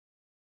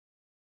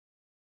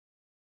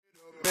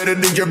Better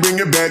DJ bring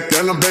it back,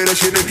 tell them play that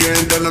shit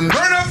again, tell them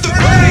turn up the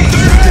bass.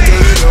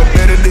 Turn it up,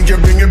 better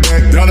DJ bring it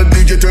back, tell the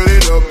DJ turn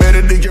it up,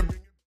 better DJ bring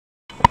it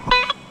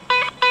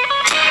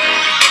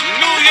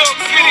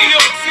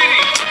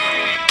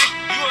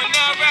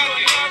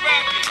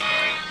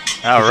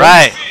back. All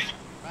right,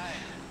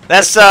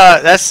 that's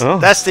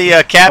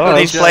the captain.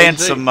 He's playing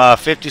some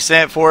 50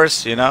 Cent for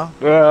us, you know.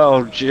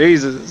 Oh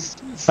Jesus,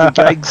 it's the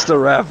gangster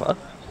rapper.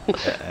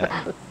 It's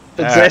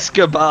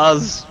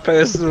Escobar's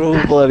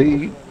personal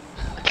bloody.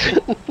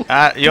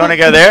 You want to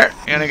go there?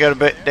 You want to go to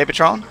Day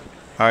Patron,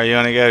 or you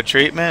want to go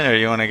treatment, or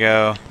you want to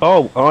go?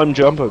 Oh, I'm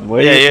jumping.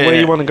 Where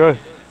you want to go?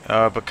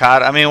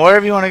 Picado. I mean,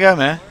 wherever you want to go,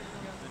 man.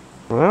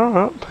 All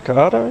right,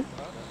 Picado.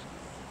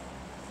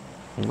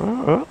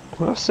 All right.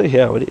 I'll see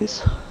how it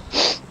is.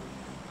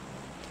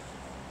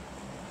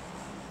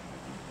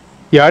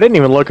 Yeah, I didn't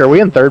even look. Are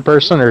we in third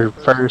person or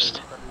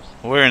first?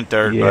 We're in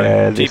third,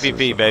 yeah, buddy.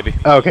 TPP, baby.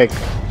 Okay,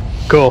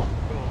 cool.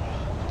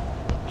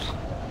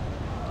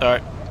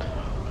 Alright.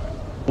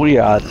 We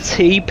are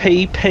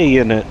TPP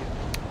in it.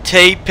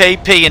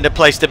 TPP in the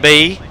place to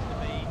be.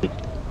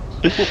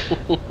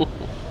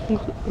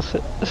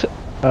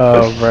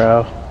 Oh,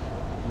 bro.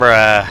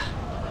 Bruh.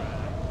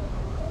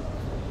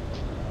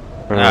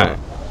 Alright.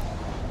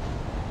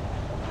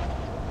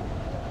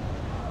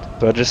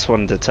 So I just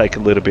wanted to take a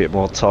little bit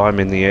more time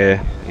in the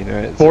air, you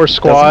know. 4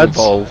 squads.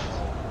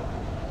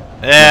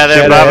 Yeah,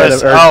 they're above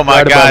us. Oh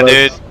my god,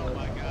 dude.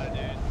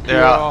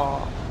 They're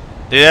all...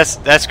 Dude,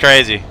 that's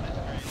crazy.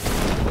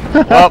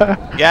 Well,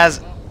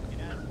 guys,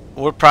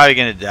 we're probably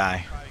gonna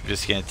die. I'm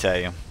just gonna tell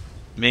you.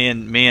 Me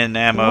and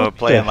Ammo are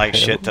playing like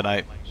shit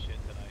tonight.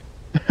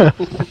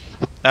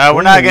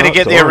 We're not gonna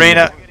get the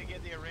arena.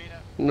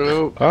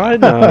 No. I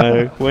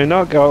know. We're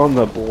not going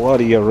the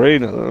bloody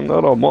arena.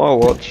 Not on my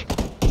watch.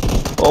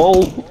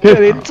 Oh,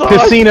 get inside.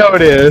 Casino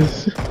it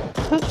is.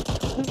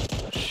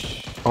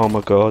 Oh my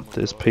god,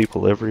 there's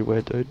people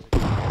everywhere, dude.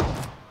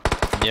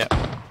 Yep.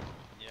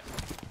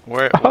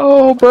 Where?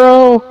 Oh,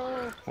 bro.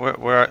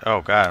 Where?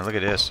 Oh god, look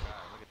at this.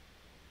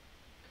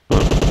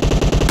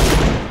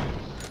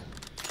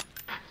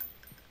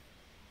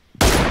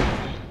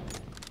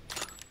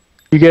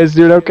 You guys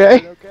doing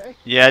okay?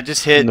 Yeah, I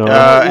just hit no.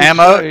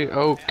 Ammo.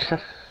 Okay.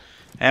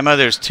 Ammo,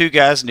 there's 2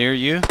 guys near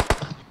you.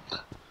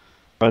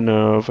 I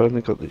know, I've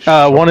only got this.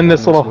 One in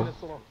this little.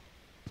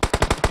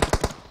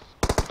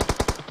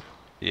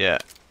 Yeah.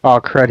 Oh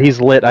crud, he's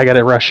lit. I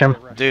gotta rush him.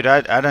 Dude,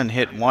 I done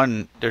hit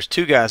one. There's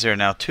 2 guys there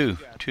now. Two.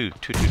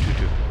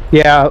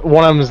 Yeah,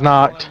 one of them's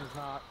knocked.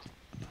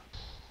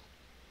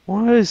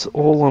 Why is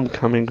all I'm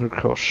coming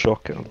across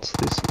shotguns?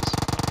 This is.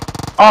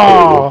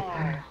 Oh!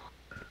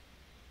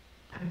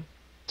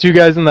 2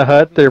 guys in the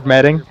hut. They're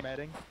medding.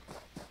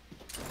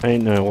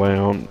 Ain't no way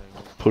I'm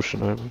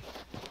pushing over.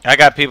 I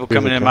got people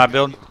coming in my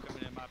building.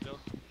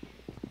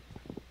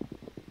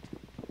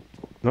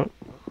 No.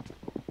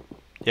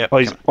 Yep. Oh,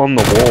 he's on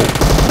the wall.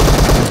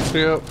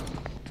 Yep.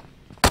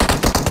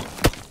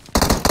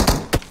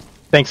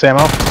 Thanks,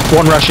 Ammo.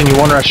 One rushing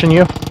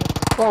you.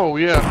 Oh,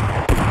 yeah.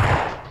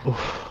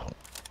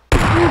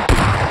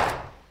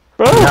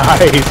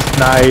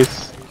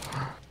 Nice.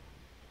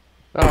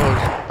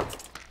 Oh.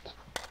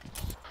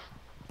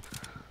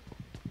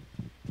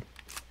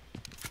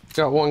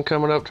 Got one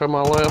coming up to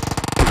my left.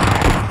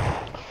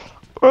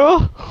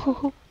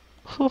 Oh,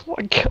 oh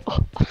my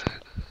god.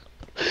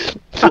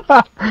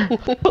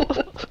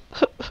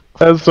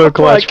 That's so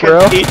clutch, bro.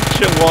 Like an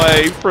inch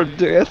away from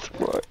death,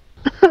 bro.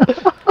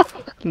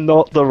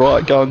 Not the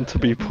right gun to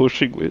be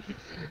pushing with.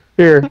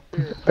 Here,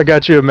 I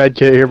got you a med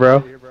kit here,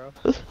 bro.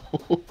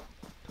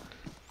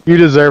 You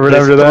deserve it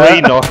after that.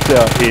 There's 3 knocked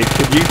out here.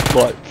 Can you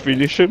like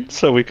finish him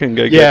so we can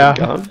go get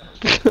the gun?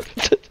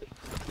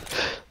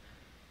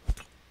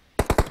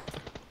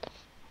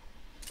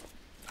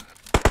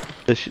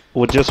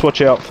 Well, just watch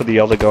out for the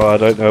other guy. I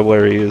don't know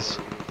where he is.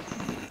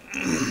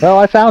 Well,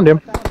 I found him.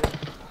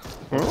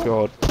 Oh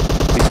god,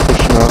 he's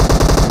pushing up.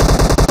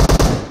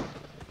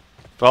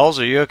 Balls,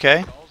 are you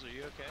okay?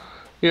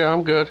 Yeah,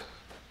 I'm good.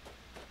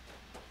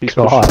 He's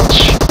pushing up.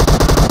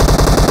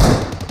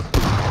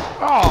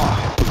 Oh.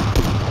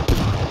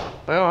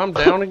 Well, I'm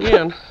down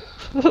again.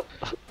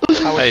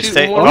 Hey,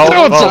 stay. I'm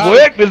doing some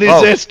work with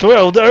this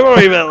S12. Don't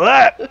worry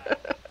about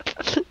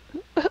that.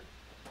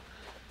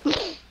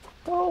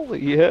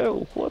 Holy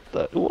hell!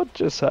 What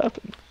just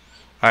happened?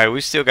 All right,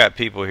 we still got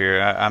people here.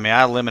 I mean,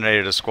 I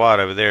eliminated a squad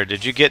over there.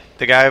 Did you get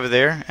the guy over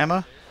there,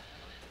 Emma?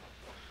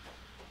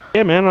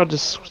 Yeah, man. I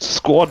just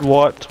squad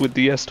wiped with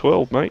the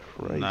S12, mate.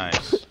 Right.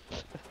 Nice.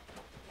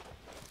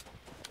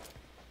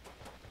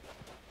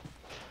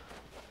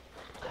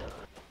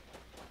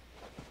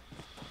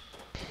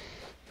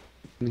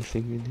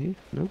 Anything in here?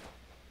 No.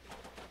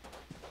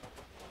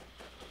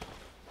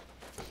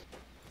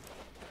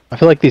 I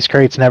feel like these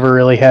crates never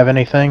really have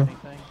anything.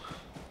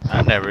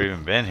 I've never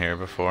even been here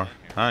before.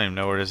 I don't even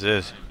know where this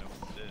is.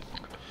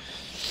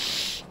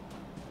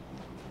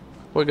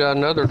 We got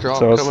another drop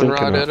So I was coming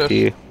thinking right up at us.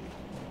 here.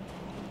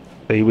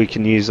 See, we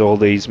can use all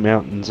these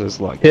mountains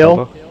as like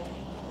Hill? cover.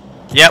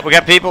 Yep, we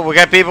got people. We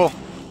got people.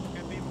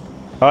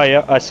 Oh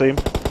yeah, I see him.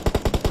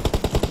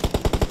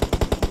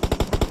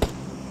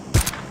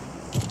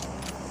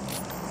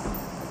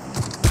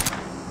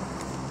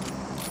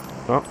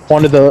 Oh.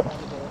 One to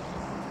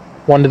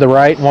the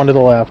right, one to the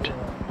left.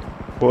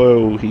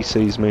 Whoa, he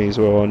sees me as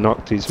well. I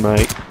knocked his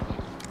mate.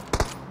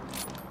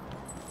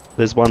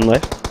 There's one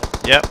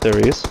left. Yep. There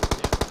he is.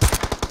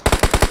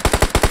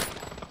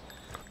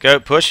 Go,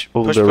 push.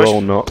 Oh, Push, they're push.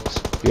 all knocks.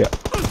 Yeah.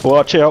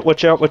 Watch out,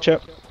 watch out, watch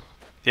out.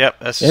 Yep,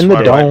 that's In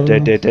the smart.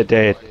 dome.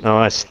 Dead.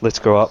 Nice. Let's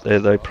go up there.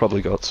 They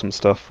probably got some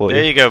stuff for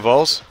There you. you go,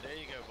 Vols.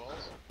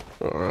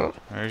 Alright.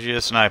 There's you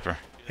a sniper.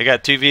 They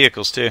got 2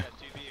 vehicles, too.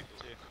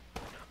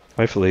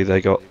 Hopefully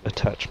they got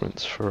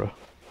attachments for a...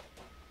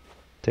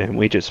 Damn,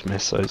 we just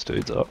messed those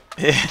dudes up.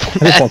 I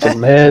just want some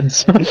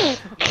meds.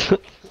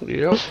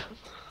 Yep.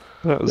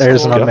 That was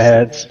There's my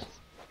disgusting. meds.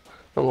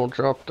 I'm gonna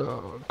drop the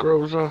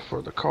Groza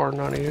for the car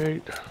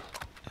 98.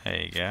 There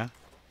you go.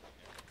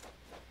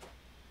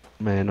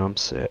 Man, I'm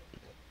set.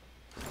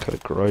 Got a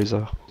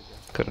Groza.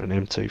 Got an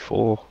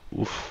M24.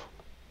 Oof.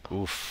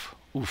 Oof.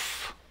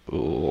 Oof.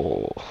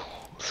 Oh,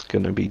 it's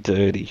gonna be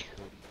dirty.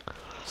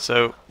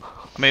 So,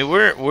 I mean,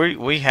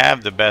 we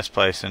have the best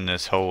place in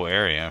this whole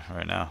area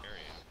right now.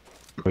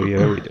 Oh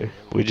yeah, we do.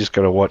 We just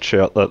gotta watch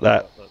out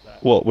that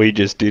what we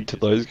just did to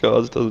those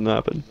guys doesn't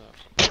happen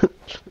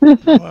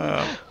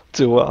Well,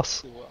 to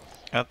us.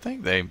 I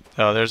think they...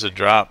 Oh, there's a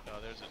drop.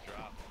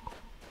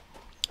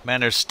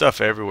 Man, there's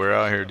stuff everywhere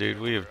out here, dude.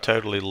 We have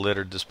totally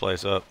littered this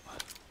place up.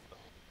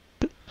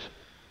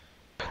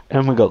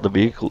 And we got the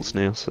vehicles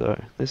now, so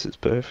this is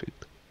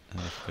perfect.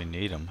 If we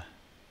need them.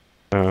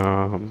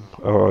 Oh,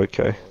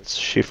 okay. It's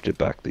shifted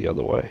back the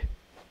other way.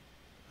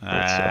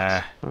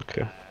 That sucks.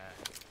 Okay.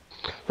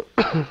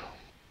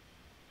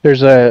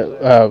 There's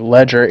a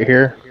ledge right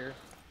here.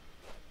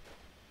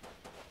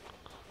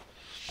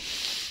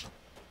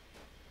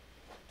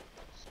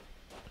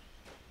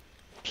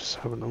 Just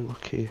having a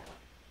look here.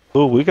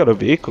 Oh, we got a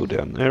vehicle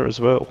down there as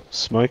well,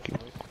 smoking.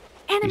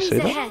 Enemies see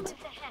that? ahead.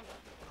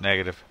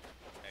 Negative.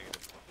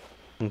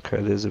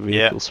 Okay, there's a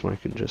vehicle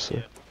smoking just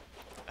there.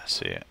 I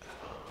see it.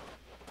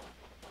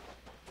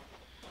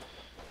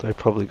 They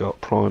probably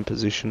got prime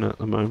position at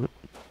the moment.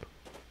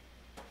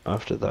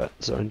 After that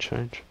zone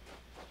change.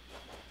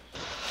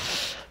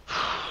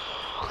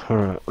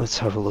 Alright, let's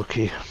have a look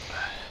here.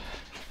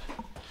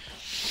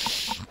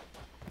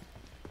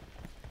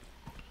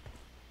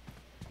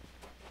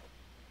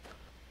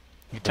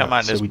 You talking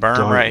about So this we berm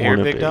don't right here,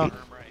 wanna big be dog?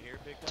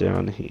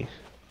 Down here.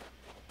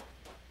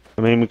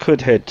 I mean, we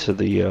could head to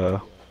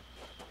the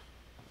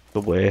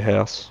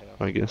warehouse,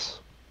 I guess.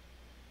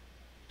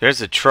 There's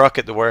a truck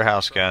at the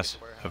warehouse, guys.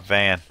 A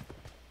van.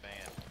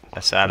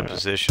 That's out of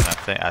position,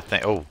 I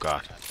think. Oh,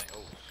 God.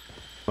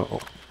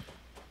 Uh-oh.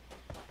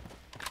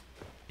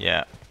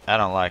 Yeah, I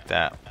don't like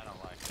that.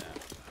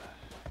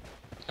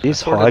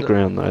 It's Where high did the-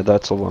 ground though,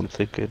 that's all I'm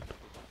thinking.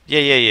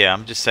 Yeah.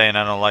 I'm just saying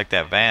I don't like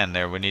that van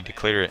there. We need to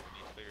clear it.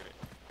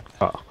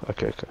 Oh,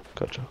 okay,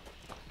 gotcha.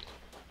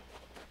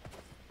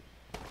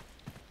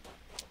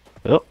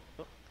 Well,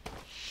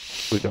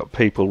 we got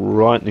people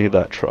right near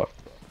that truck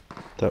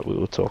that we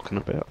were talking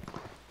about.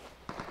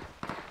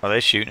 Are they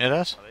shooting at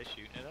us?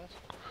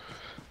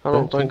 I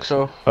don't think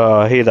so.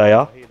 Here they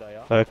are.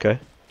 Okay.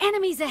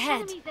 Enemies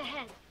ahead.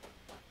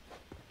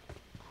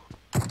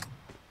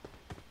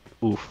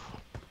 Oof.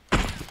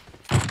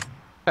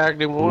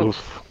 Tagged him once.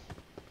 Oof.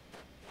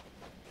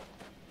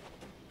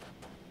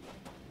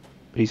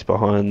 He's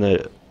behind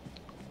the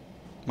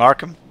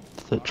Mark him.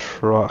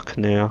 truck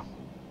now.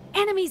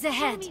 Enemies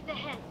ahead.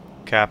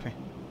 Copy.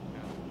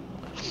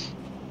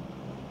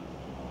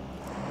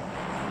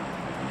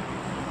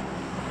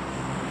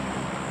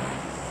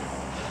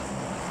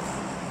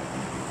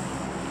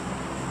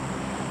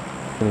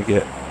 Gonna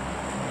get.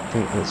 I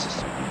think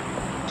that's.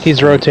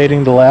 He's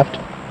rotating to left.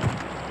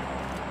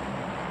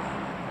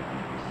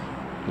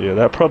 Yeah,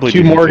 that probably.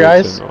 Two didn't more feel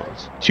guys? too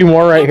nice. 2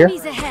 more right here.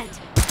 Enemies ahead.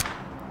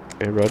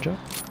 Okay, Roger.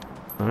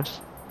 Nice.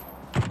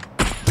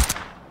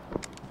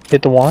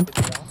 Hit the one.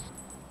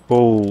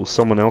 Oh,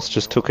 someone else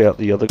just took out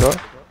the other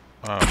guy.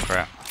 Oh,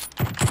 crap.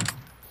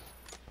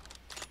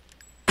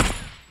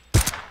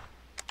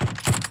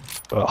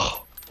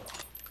 Ugh.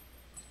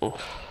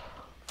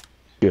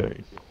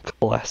 Goon.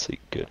 Classic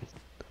goon.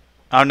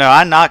 Oh, no,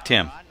 I knocked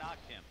him.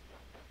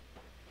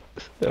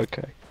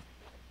 Okay.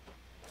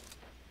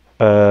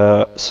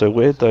 So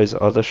where'd those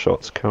other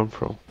shots come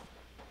from?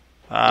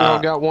 I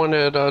got one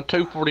at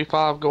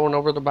 245 going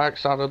over the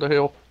backside of the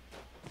hill.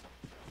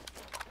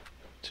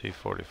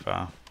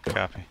 245.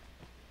 Copy.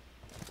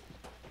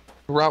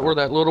 Right where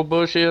that little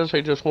bush is,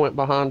 he just went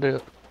behind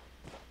it.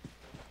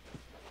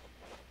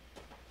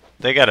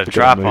 They got a We gotta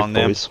drop move, on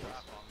them. boys.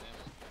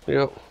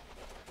 Yep.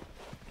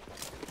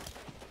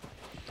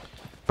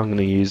 I'm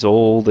gonna use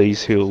all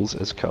these hills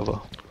as cover.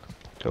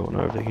 Going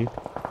over here.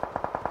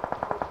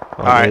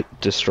 Alright.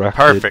 Distracted.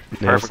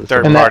 Perfect. Now's Perfect the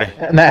third time. party.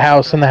 In that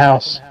house, in the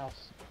house.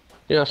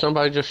 Yeah,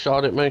 somebody just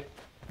shot at me.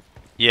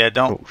 Yeah,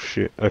 don't. Oh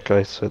shit.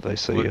 Okay, so they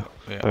see you.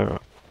 Yeah.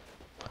 Alright.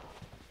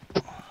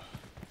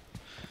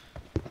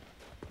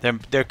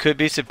 There could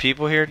be some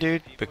people here,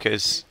 dude,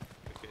 because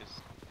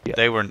Yeah.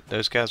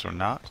 those guys were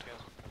knocked.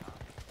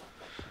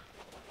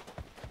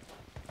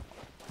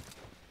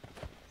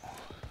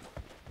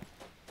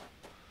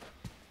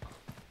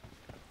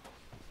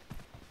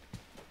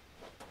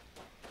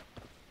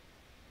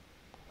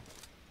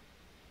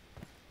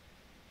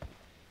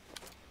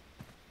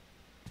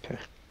 Okay.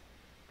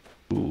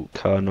 Ooh,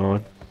 car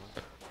 9.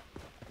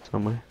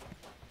 Somewhere.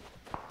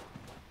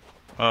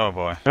 Oh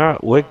boy.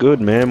 Alright, we're good,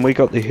 man. We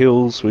got the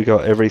hills, we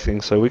got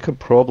everything, so we could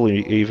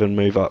probably even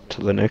move up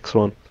to the next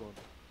one.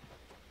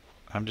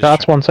 I'm just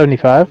Shots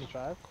 175.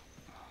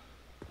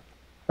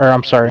 Or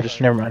I'm sorry.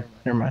 Never mind.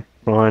 Never mind.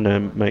 Trying to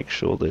make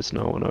sure there's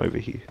no one over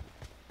here.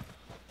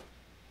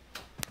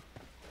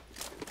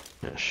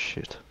 Ah,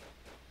 shit.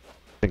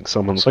 I think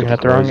someone's Looking got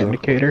at the wrong closer.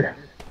 indicator.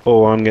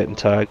 Oh, I'm getting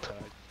tagged.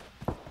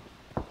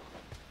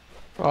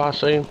 Oh, I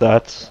see him.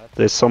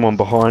 There's someone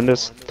behind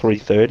us,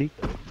 330.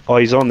 Oh,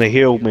 he's on the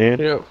hill, man.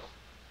 Yep.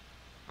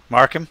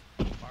 mark him.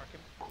 Oh,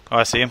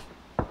 I see him.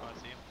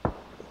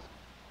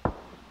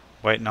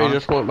 Waiting He on him.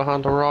 just went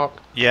behind the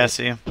rock. Yeah, I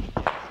see him.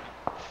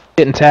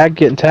 Getting tagged.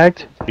 Getting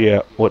tagged.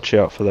 Yeah, watch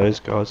out for those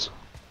guys.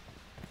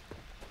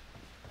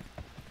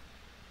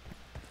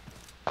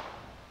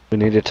 We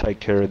need to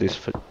take care of this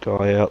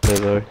guy out there,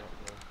 though.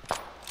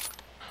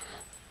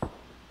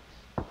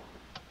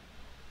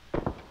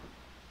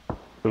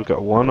 We've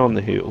got one on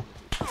the hill.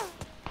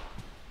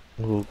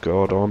 Oh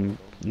god, I'm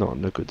not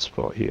in a good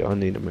spot here. I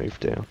need to move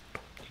down.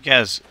 You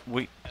guys,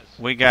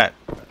 we got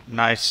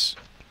nice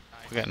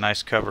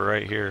cover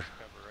right here.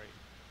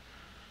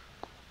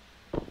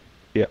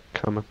 Yep,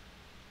 coming.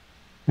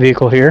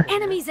 Vehicle here.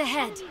 Enemies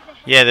ahead.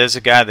 Yeah, there's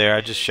a guy there.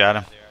 I just shot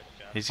him.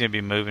 He's gonna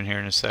be moving here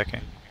in a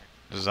second.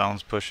 The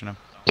zone's pushing him.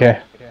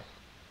 Okay.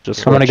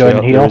 Just I'm gonna watch go ahead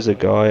out, and heal. there is a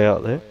guy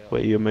out there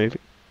where you're moving.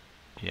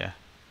 Yeah.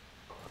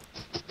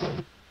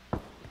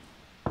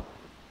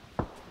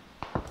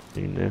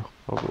 You now.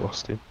 I've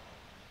lost him.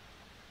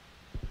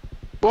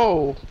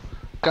 Whoa!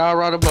 Guy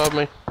right above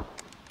me.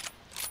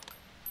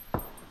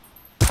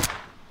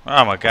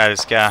 Oh my god,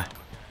 this guy.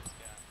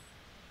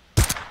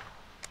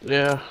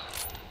 Yeah.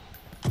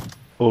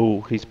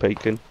 Oh, he's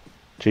peeking.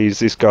 Jeez,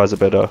 this guy's a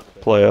better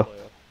player.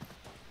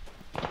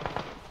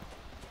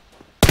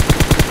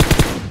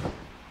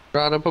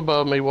 Right up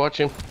above me, watch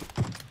him.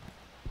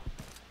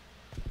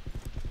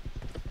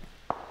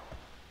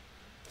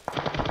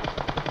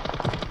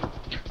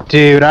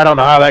 Dude, I don't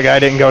know how that guy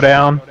didn't go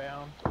down.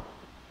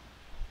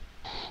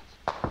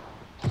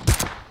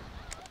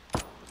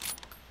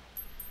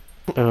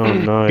 Oh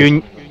no.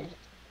 You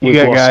We've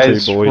got lost two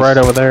guys boys. right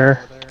over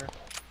there.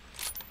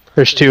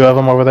 There's two of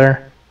them over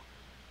there.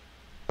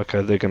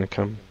 Okay, they're gonna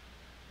come.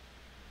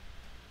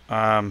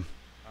 Yeah,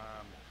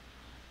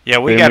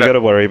 we We gotta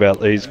gotta worry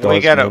about these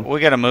guys. man. we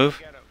gotta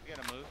move.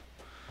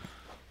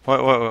 What?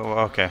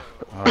 Okay.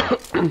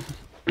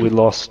 We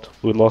lost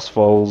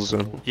Vols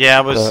and Yeah,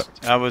 I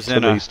was to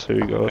in a. these two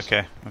guys,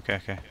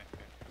 Okay.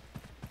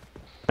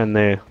 and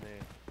they're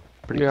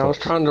pretty Yeah, I was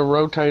close. trying to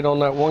rotate on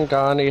that one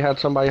guy and he had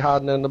somebody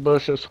hiding in the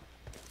bushes.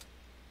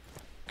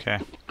 Okay.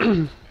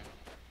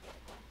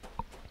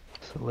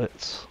 So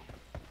let's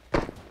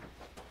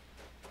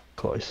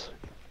close.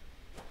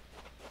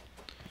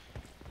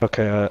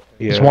 Okay, yeah.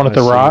 There's one at I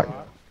the see.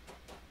 rock.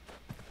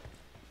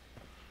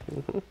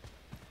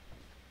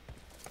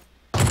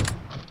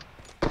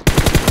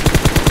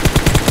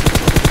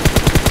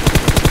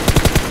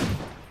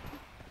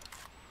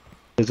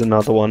 There's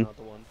another one.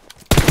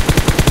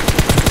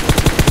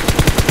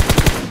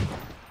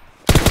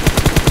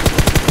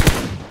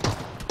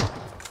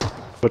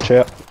 Watch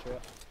out.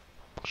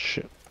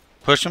 Shit.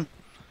 Push him.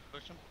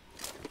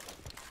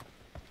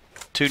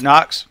 Two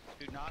knocks.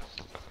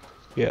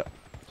 Yeah.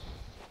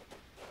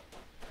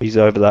 He's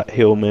over that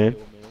hill, man.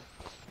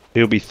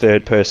 He'll be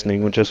third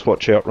personing. We'll just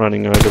watch out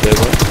running over there.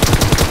 Right?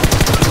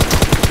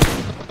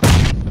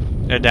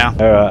 They're down.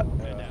 Alright.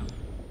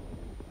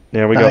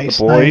 Now we got Nice,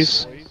 the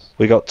boys. nice.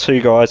 We got two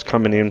guys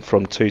coming in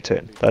from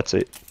 210. That's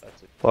it.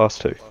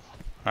 Last two.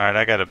 All right,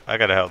 I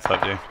gotta health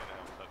up, dude.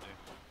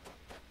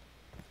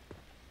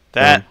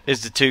 That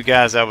is the two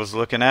guys I was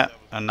looking at.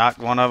 I knocked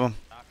one of them.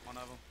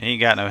 He ain't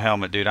got no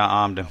helmet, dude. I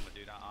armed him.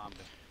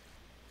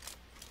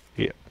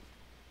 Yeah.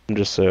 I'm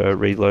just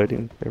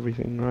reloading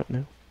everything right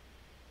now.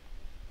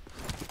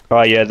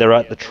 Oh yeah, they're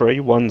at the tree.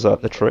 One's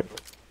at the tree.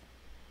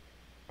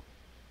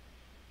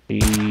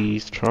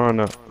 He's trying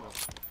to...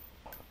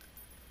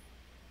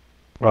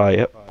 Oh,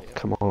 yep.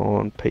 Come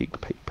on, peek.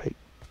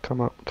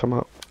 Come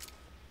up.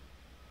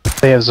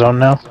 They have zone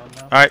now.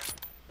 All right,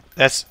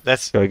 that's.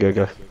 Go.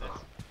 Yep,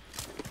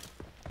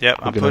 We're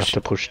I'm gonna have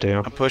to push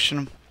down. I'm pushing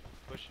him.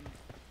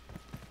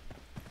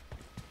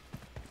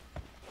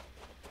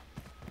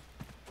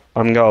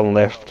 I'm going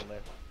left.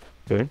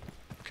 Good.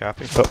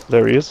 Copy. Oh,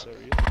 there he is.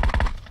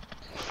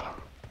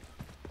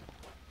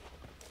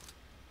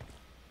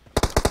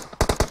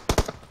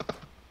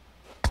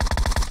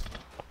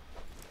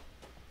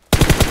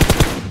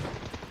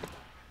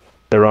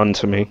 They're on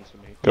to me.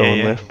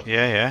 Going left.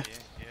 Yeah.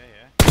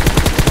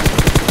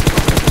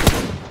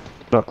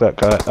 Knock that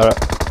guy.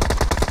 Alright.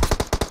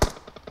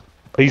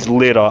 He's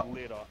lit up.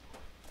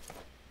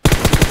 I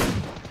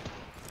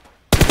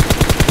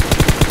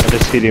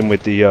just hit him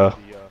with the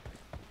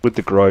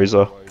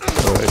grozer.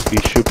 So he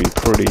should be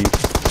pretty.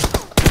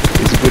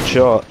 He's a good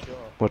shot.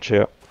 Watch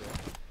out.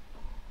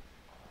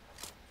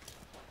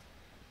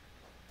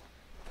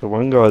 The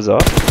one guy's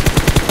up.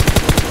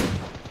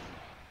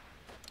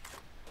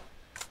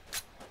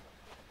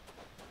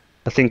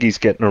 I think he's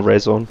getting a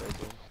res on.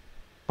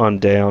 I'm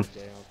down.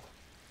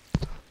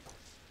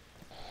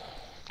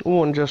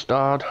 One just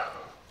died.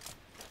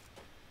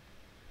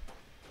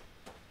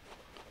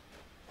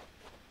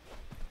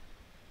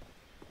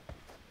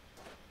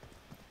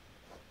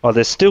 Oh,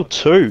 there's still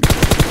two.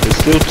 There's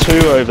still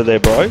two over there,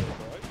 bro.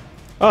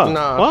 Oh,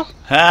 No. what?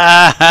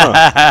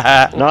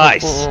 Oh,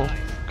 nice.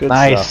 Good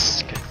Nice.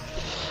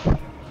 stuff.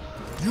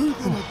 You're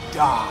gonna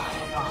die.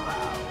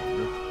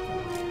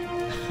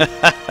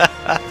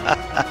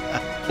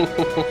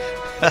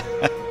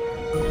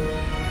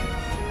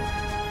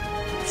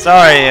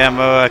 Sorry,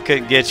 Ammo, I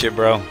couldn't get you,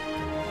 bro.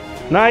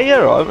 Nah,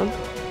 you're right, man.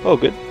 All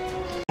good.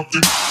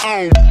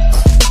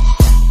 Oh.